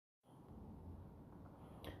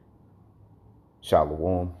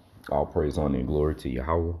Shalom. All praise, honor, and glory to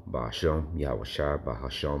Yahweh, Sham,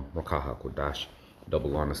 Yahawashi, Sham, Rawchaa Qadash.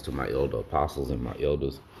 Double honors to my elder apostles and my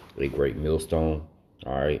elders, a Greatmillstone,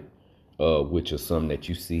 all right, which is some that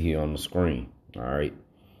you see here on the screen, all right.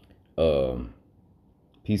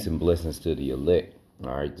 Peace and blessings to the elect,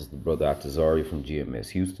 all right. This is the brother Atazari from GMS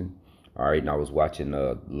Houston, all right. And I was watching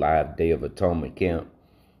a live Day of Atonement camp,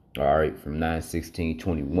 all right, from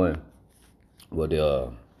 9/16/21, with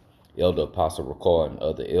elder apostle Recall and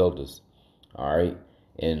other elders, all right.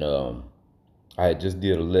 And I just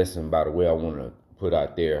did a lesson. By the way, I want to put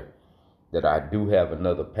out there that I do have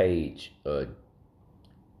another page,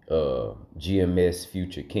 GMS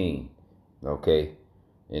Future King, okay.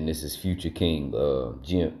 And this is Future King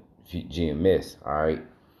GMS, all right.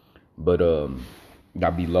 But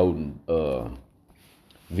I'll be loading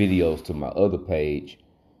videos to my other page,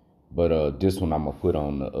 but this one I'm gonna put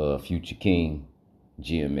on the Future King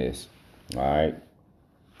GMS, all right.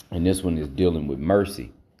 And this one is dealing with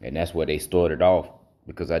mercy, and that's where they started off,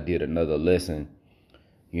 because I did another lesson,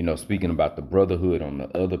 you know, speaking about the brotherhood on the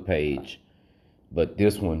other page. But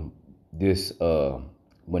this one,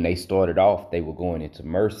 when they started off, they were going into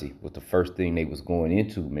mercy, was the first thing they was going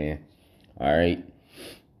into, man, all right.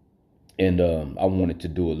 And I wanted to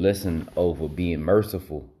do a lesson over being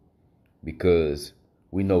merciful, because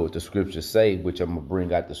we know what the scriptures say, which I'm gonna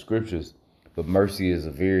bring out the scriptures. But mercy is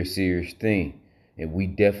a very serious thing, and we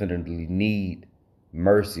definitely need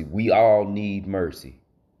mercy. We all need mercy.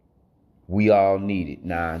 We all need it.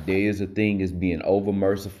 Now, there is a thing as being over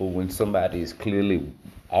merciful. When somebody is clearly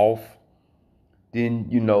off, then,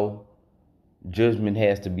 you know, judgment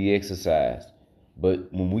has to be exercised.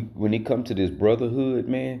 But when it comes to this brotherhood,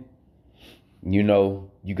 man, you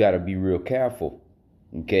know, you got to be real careful,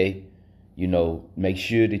 okay? You know, make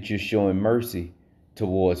sure that you're showing mercy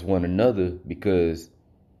towards one another, because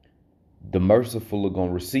the merciful are going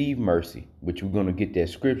to receive mercy, which we're going to get that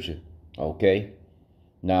scripture, okay?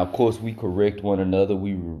 Now, of course, we correct one another,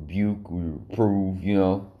 we rebuke, we reprove, you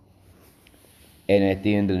know. And at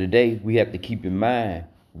the end of the day, we have to keep in mind,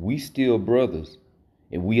 we still brothers,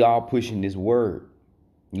 and we all pushing this word.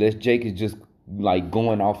 Unless Jake is just like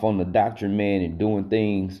going off on the doctrine, man, and doing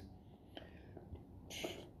things,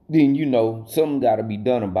 then, you know, something got to be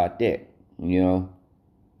done about that, you know.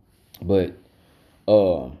 But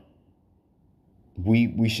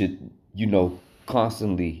we should, you know,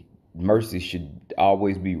 constantly, mercy should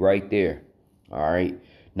always be right there, all right.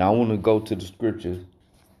 Now I want to go to the scriptures,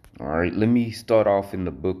 all right. Let me start off in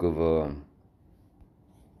the book of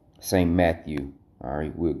St. Matthew, all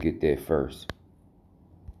right. We'll get there first.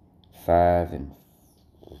 5 and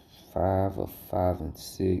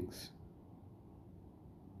 6,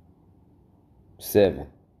 7.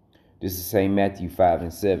 This is St. Matthew 5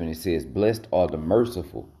 and 7. It says, blessed are the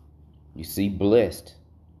merciful. You see, blessed.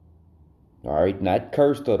 All right. Not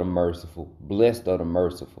cursed are the merciful. Blessed are the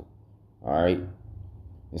merciful. All right.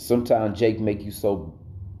 And sometimes Jake make you so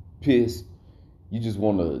pissed, you just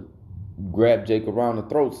want to grab Jake around the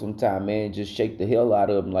throat sometime, man. Just shake the hell out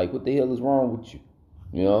of him. Like, what the hell is wrong with you?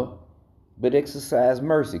 You know? But exercise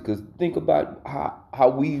mercy, because think about how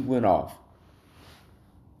we went off.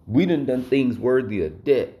 We done things worthy of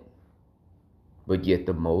death, but yet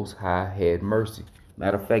the Most High had mercy.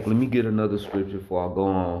 Matter of fact, let me get another scripture before I go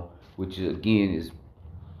on, which again is,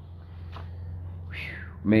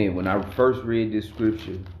 man, when I first read this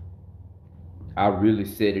scripture, I really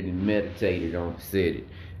sat it and meditated on it.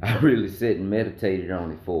 I really sat and meditated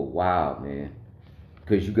on it for a while, man,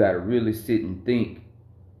 because you got to really sit and think.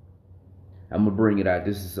 I'm going to bring it out.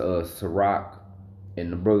 This is Sirach,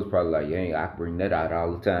 and the brother's probably like, yeah, I can bring that out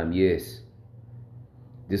all the time. Yes.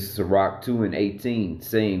 This is Sirach 2 and 18,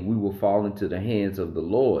 saying, we will fall into the hands of the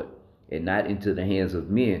Lord and not into the hands of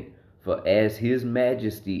men. For as his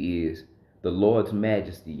majesty is, the Lord's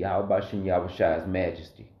majesty, Yahawashi and Yahawashi's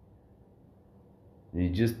majesty. And you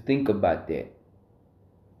just think about that.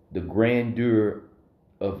 The grandeur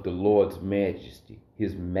of the Lord's majesty,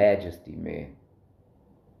 his majesty, man.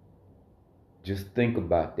 Just think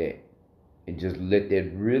about that and just let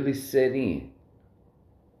that really set in.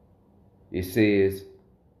 It says,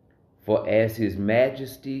 for as his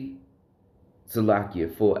majesty,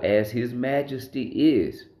 Salakia, for as his majesty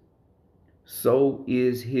is, so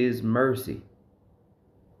is his mercy.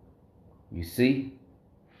 You see?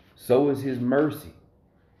 So is his mercy.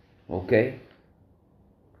 Okay?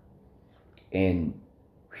 And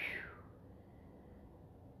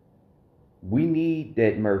we need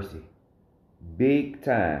that mercy. Big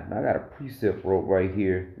time. I got a precept wrote right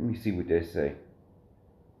here. Let me see what they say.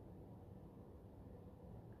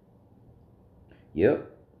 Yep.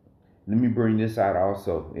 Let me bring this out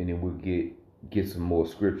also, and then we'll get get some more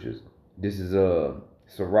scriptures. This is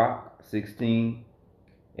Sirach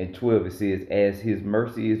 16:12. It says, "As his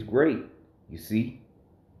mercy is great." You see,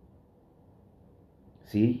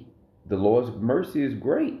 the Lord's mercy is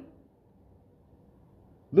great.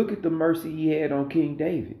 Look at the mercy he had on King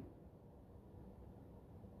David.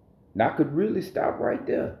 Now I could really stop right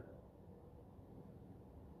there.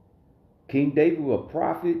 King David, a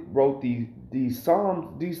prophet, wrote these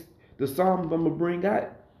psalms. The psalms I'm gonna bring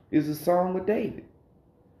out is a song of David.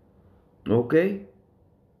 Okay.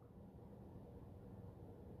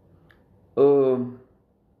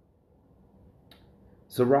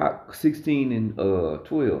 Sirach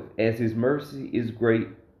 16:12. As his mercy is great,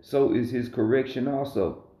 so is his correction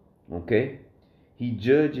also. Okay. He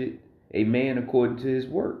judgeth a man according to his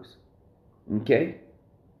works. Okay.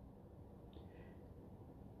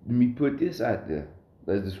 Let me put this out there.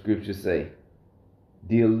 As the scriptures say,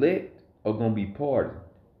 the elect are going to be pardoned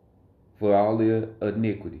for all their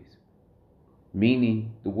iniquities.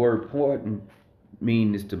 Meaning, the word pardon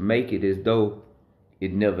means to make it as though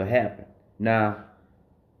it never happened. Now,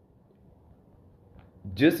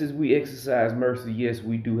 just as we exercise mercy, yes,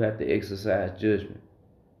 we do have to exercise judgment.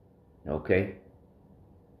 Okay?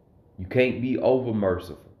 You can't be over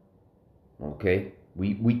merciful. Okay?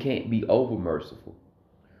 We can't be over merciful.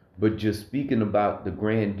 But just speaking about the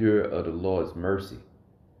grandeur of the Lord's mercy,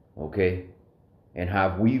 okay, and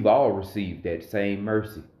how we've all received that same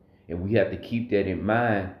mercy, and we have to keep that in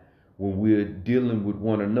mind when we're dealing with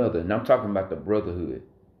one another. And I'm talking about the brotherhood,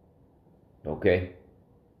 okay,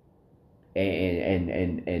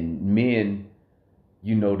 and men,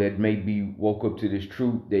 you know, that may be woke up to this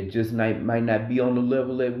truth that just might not be on the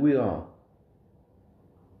level that we're on.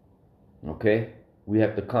 Okay, we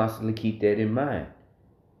have to constantly keep that in mind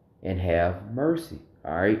and have mercy.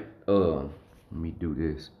 All right. Let me do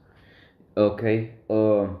this. Okay.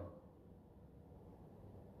 Let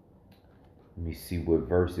me see what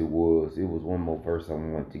verse it was. It was one more verse I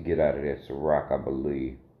wanted to get out of that Sirach, I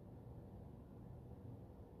believe.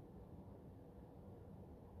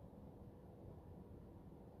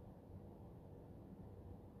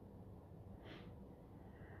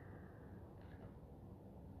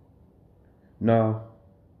 No.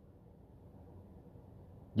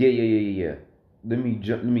 Yeah. Let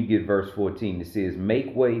me get verse 14. It says,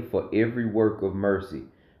 "Make way for every work of mercy,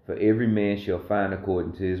 for every man shall find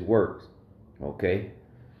according to his works." Okay?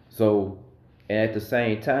 So, and at the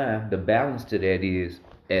same time, the balance to that is,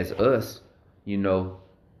 as us, you know,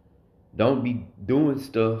 don't be doing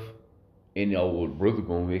stuff and, oh, well, brother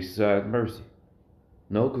gonna exercise mercy.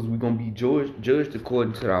 No, because we're gonna be judged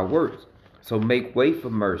according to our works. So make way for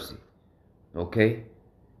mercy. Okay?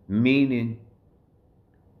 Meaning,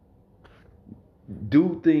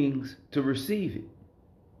 do things to receive it.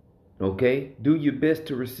 Okay? Do your best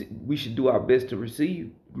to receive. We should do our best to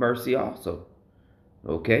receive mercy also.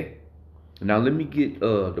 Okay? Now let me get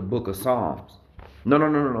the book of Psalms.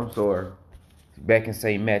 No, sorry. Back in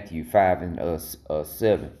St. Matthew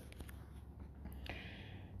 5:7.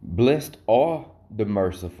 Blessed are the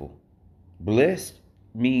merciful. Blessed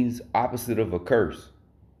means opposite of a curse.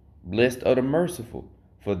 Blessed are the merciful,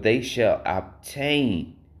 for they shall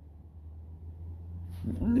obtain.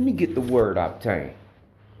 Let me get the word obtain.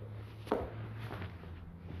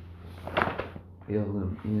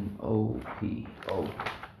 LMNOPO.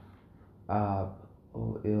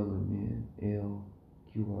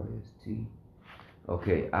 OLMNLQRST.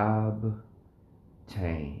 Okay, obtain.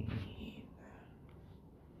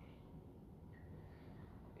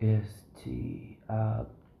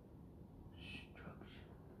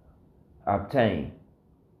 Obtain.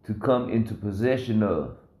 To come into possession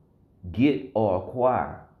of, get or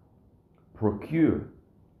acquire, procure,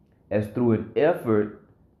 as through an effort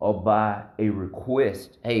or by a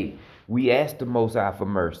request. Hey, we ask the Most High for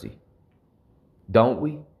mercy, don't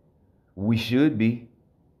we? We should be.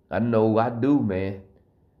 I know I do, man.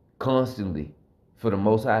 Constantly. For the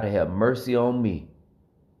Most High to have mercy on me.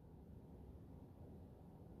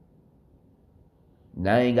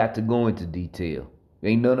 Now I ain't got to go into detail.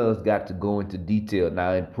 Ain't none of us got to go into detail.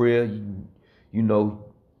 Now in prayer, you know,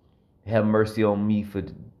 have mercy on me for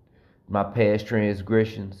my past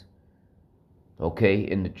transgressions. Okay,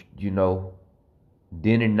 and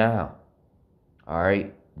then and now. All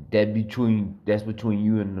right, that's between us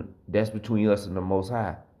and the Most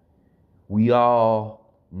High. We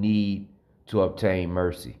all need to obtain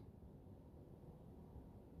mercy.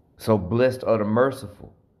 So blessed are the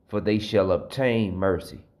merciful, for they shall obtain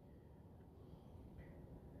mercy.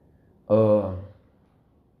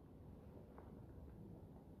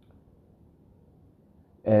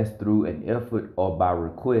 As through an effort or by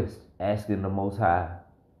request, asking the Most High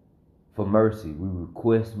for mercy. We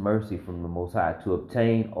request mercy from the Most High to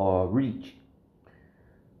obtain or reach.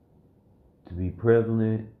 To be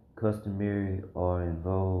prevalent, customary, or in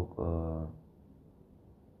vogue.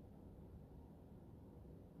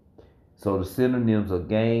 So the synonyms are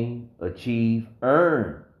gain, achieve,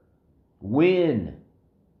 earn, win.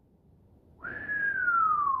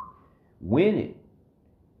 Win it.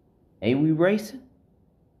 Ain't we racing?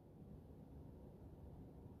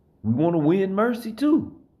 We want to win mercy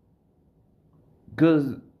too.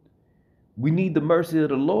 Because we need the mercy of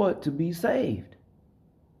the Lord to be saved.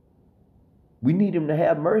 We need him to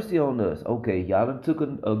have mercy on us. Okay, y'all done took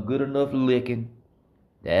a good enough licking.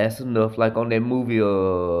 That's enough. Like on that movie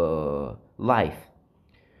Life.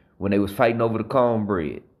 When they was fighting over the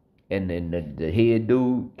cornbread. And then the head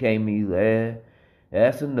dude came and he's like,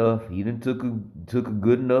 that's enough. He done took a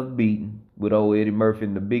good enough beating with old Eddie Murphy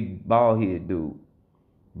and the big bald head dude.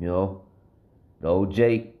 You know, the old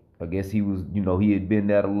Jake, I guess he was, he had been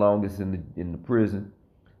there the longest in the prison.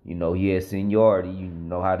 He had seniority. You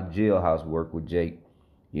know how the jailhouse work with Jake.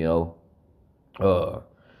 He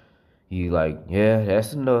like, yeah,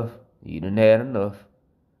 that's enough. He done had enough.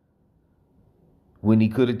 When he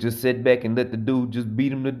could have just sat back and let the dude just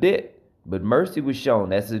beat him to death. But mercy was shown.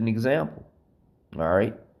 That's an example. All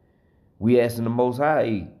right. We asking the Most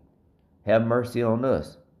High, have mercy on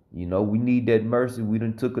us. We need that mercy. We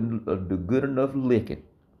done took the good enough licking.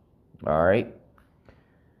 All right.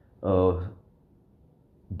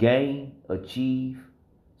 Gain, achieve.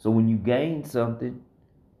 So when you gain something,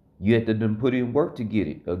 you have to then put in work to get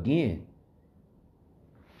it again.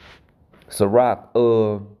 Sirach,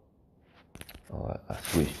 I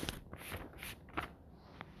switched.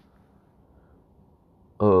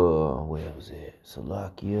 Where was it?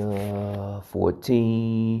 Salakia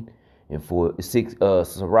 14 and 6.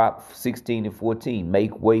 Sirach 16 and 14.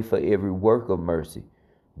 Make way for every work of mercy.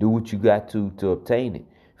 Do what you got to obtain it.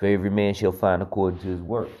 For every man shall find according to his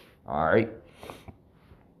work. All right.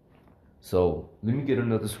 So let me get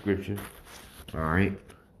another scripture. All right.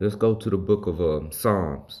 Let's go to the book of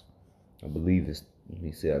Psalms. I believe it's. Let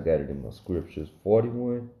me see. I got it in my scriptures.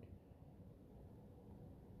 41.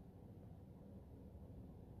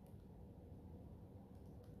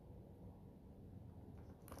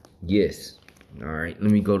 Yes. All right. Let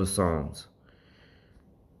me go to Psalms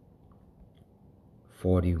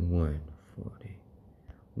 41.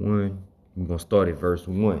 We're going to start at verse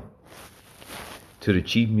 1. To the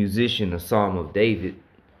chief musician, a psalm of David.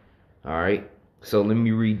 All right. So let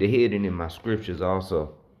me read the heading in my scriptures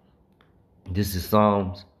also. This is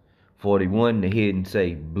Psalms 41. The heading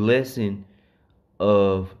say, blessing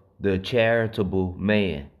of the charitable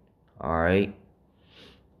man. All right.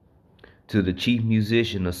 To the chief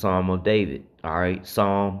musician, a psalm of David. All right.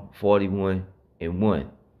 Psalm 41 and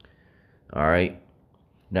 1. All right.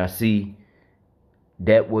 Now see,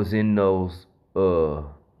 that was in those,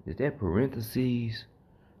 is that parentheses?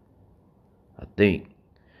 I think.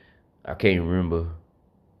 I can't remember.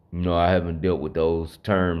 I haven't dealt with those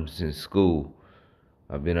terms since school.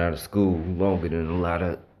 I've been out of school longer than a lot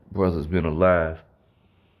of brothers been alive.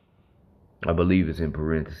 I believe it's in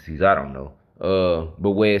parentheses. I don't know.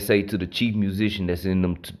 But where it say to the chief musician that's in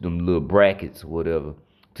them little brackets or whatever.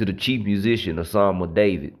 To the chief musician, a psalm of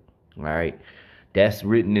David. All right. That's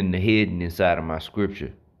written in the heading inside of my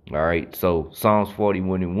scripture. All right. So Psalms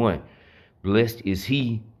 41 and 1. Blessed is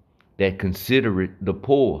he that considereth the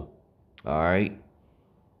poor. All right.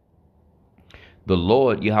 The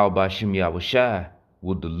Lord, Yahawashi,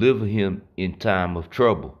 will deliver him in time of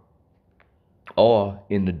trouble. Or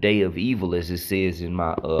in the day of evil, as it says in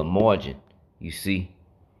my margin. You see.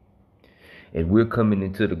 And we're coming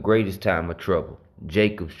into the greatest time of trouble.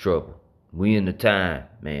 Jacob's trouble. We in the time,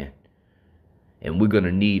 man. And we're going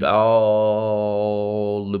to need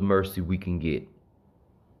all the mercy we can get.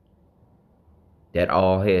 That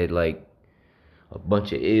all had like a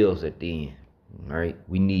bunch of L's at the end. All right.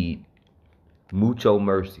 We need mucho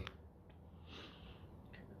mercy.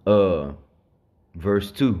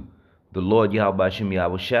 Verse 2. The Lord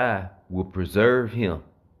Yahawashi will preserve him.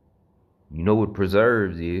 You know what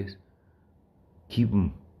preserves is? Keep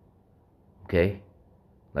them. Okay?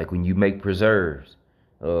 Like when you make preserves.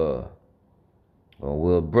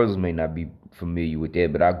 Well, brothers may not be familiar with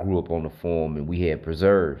that, but I grew up on the farm and we had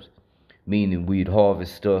preserves. Meaning we'd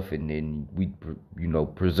harvest stuff and then we'd,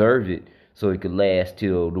 preserve it so it could last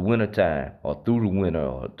till the winter time or through the winter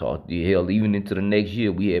or hell, even into the next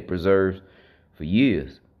year. We had preserves for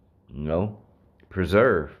years.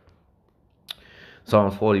 Preserve.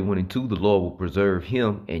 Psalms 41 and 2, the Lord will preserve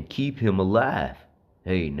him and keep him alive.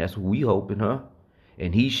 Hey, and that's what we hoping, huh?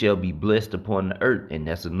 And he shall be blessed upon the earth. And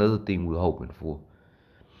that's another thing we're hoping for.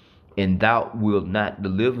 and thou wilt not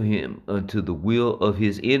deliver him unto the will of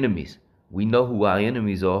his enemies. We know who our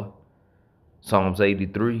enemies are. Psalms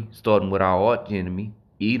 83, starting with our arch enemy,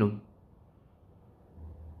 Edom.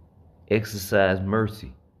 Exercise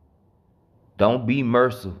mercy. Don't be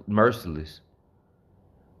merciless.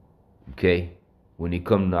 Okay? When it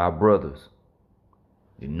comes to our brothers.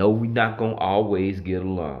 You know we not gonna always get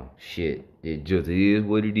along. Shit. It just is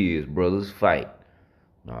what it is. Brothers fight.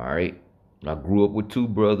 Alright? I grew up with two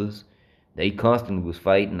brothers. They constantly was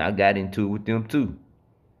fighting. I got into it with them too.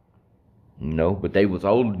 You know, but they was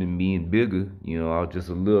older than me and bigger. You know, I was just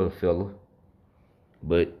a little fella.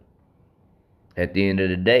 But at the end of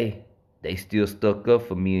the day, they still stuck up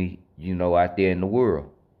for me, you know, out there in the world.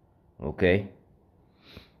 Okay?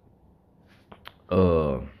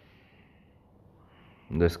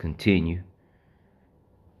 Let's continue.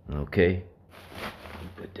 Okay?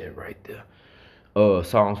 Put that right there.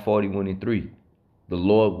 Psalms 41:3. The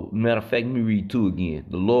Lord, matter of fact, let me read 2 again.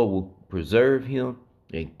 The Lord will preserve him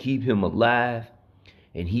and keep him alive,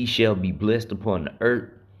 and he shall be blessed upon the earth,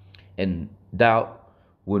 and thou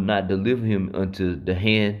wilt not deliver him unto the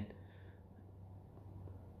hand,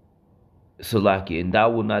 Salaki, and thou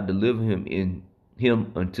wilt not deliver him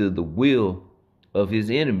unto the will of his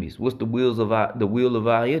enemies. What's the will of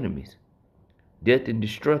our enemies? Death and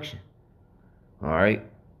destruction. All right.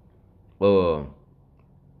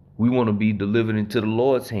 We want to be delivered into the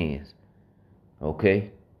Lord's hands.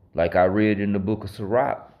 Okay. Like I read in the book of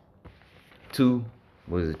Sirach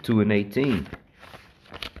 2:18.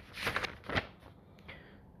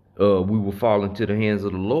 We will fall into the hands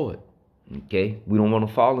of the Lord. Okay. We don't want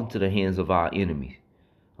to fall into the hands of our enemies.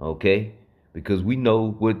 Okay. Because we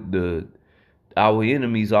know what our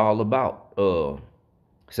enemies are all about.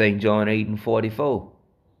 St. John 8:44.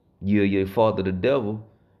 You're your father the devil,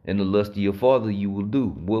 and the lust of your father you will do.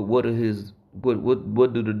 What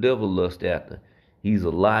do the devil lust after? He's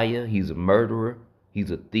a liar, he's a murderer,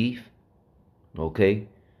 he's a thief. Okay?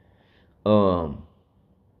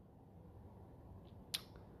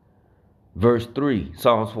 Verse 3,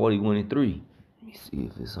 Psalms 41:3. Let me see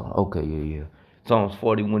if it's on. Okay, yeah. Psalms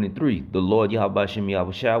 41:3. The Lord Yahawashi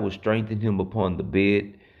will strengthen him upon the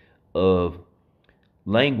bed of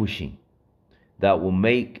languishing, that will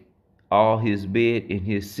make all his bed in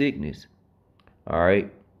his sickness. All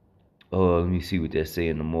right. Let me see what that say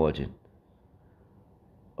in the margin.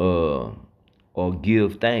 Or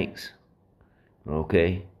give thanks.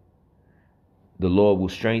 Okay. The Lord will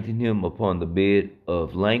strengthen him upon the bed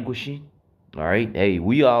of languishing. All right. Hey,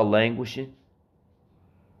 we all languishing.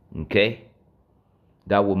 Okay.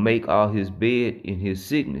 That will make all his bed in his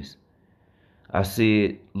sickness. I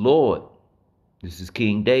said, Lord, this is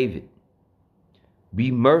King David, be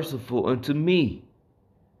merciful unto me.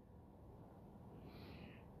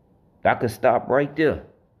 I could stop right there.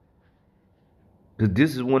 Because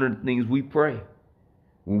this is one of the things we pray.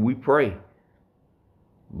 When we pray,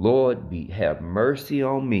 Lord, have mercy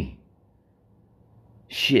on me.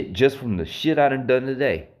 Shit, just from the shit I done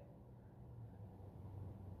today.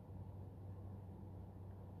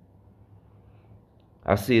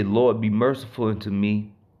 I said, Lord, be merciful unto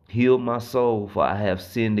me. Heal my soul, for I have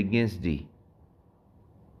sinned against thee.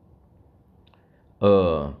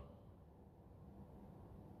 Let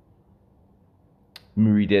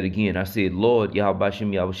me read that again. I said, Lord,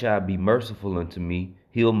 Yahawashi, be merciful unto me.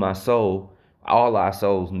 Heal my soul. All our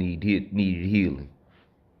souls needed healing.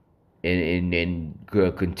 And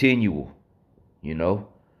continual, you know.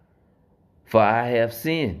 For I have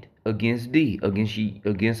sinned against thee,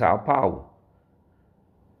 against our power.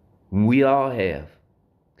 We all have.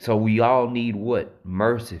 So we all need what?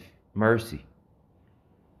 Mercy.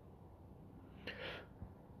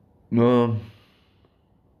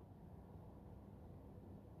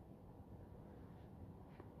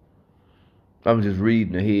 I'm just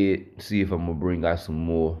reading ahead, see if I'm gonna bring out some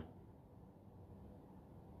more.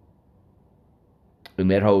 And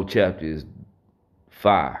that whole chapter is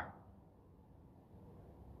fire.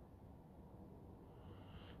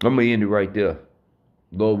 I'm gonna end it right there.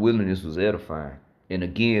 Lord willing, this was edifying. And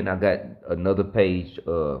again, I got another page,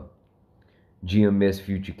 GMS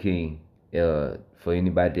Future King. For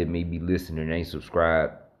anybody that may be listening and ain't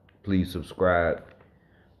subscribed, please subscribe.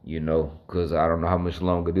 You know, because I don't know how much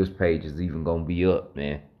longer this page is even gonna be up,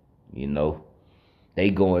 man. You know, they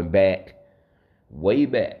going back, way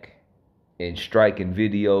back, and striking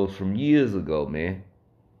videos from years ago, man.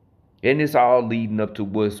 And it's all leading up to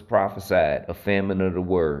what's prophesied, a famine of the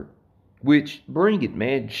word. Which, bring it,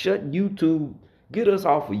 man. Shut YouTube. Get us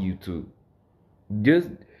off of YouTube. Just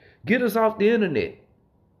get us off the internet.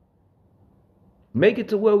 Make it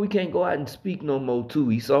to where we can't go out and speak no more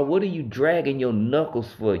too. Esau, what are you dragging your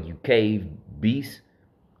knuckles for, you cave beast?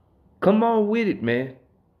 Come on with it, man.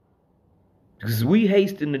 Because we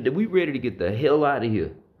we ready to get the hell out of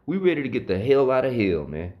here. We ready to get the hell out of hell,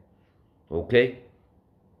 man. Okay?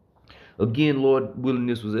 Again, Lord, willing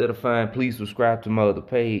this was edifying. Please subscribe to my other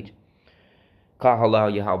page. Kal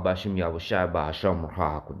Halal YAHAWAH Rawchaa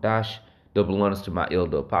Qadash. Double honors to my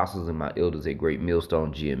elder apostles and my elders at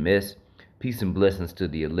Greatmillstone GMS. Peace and blessings to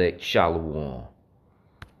the elect. Shalom.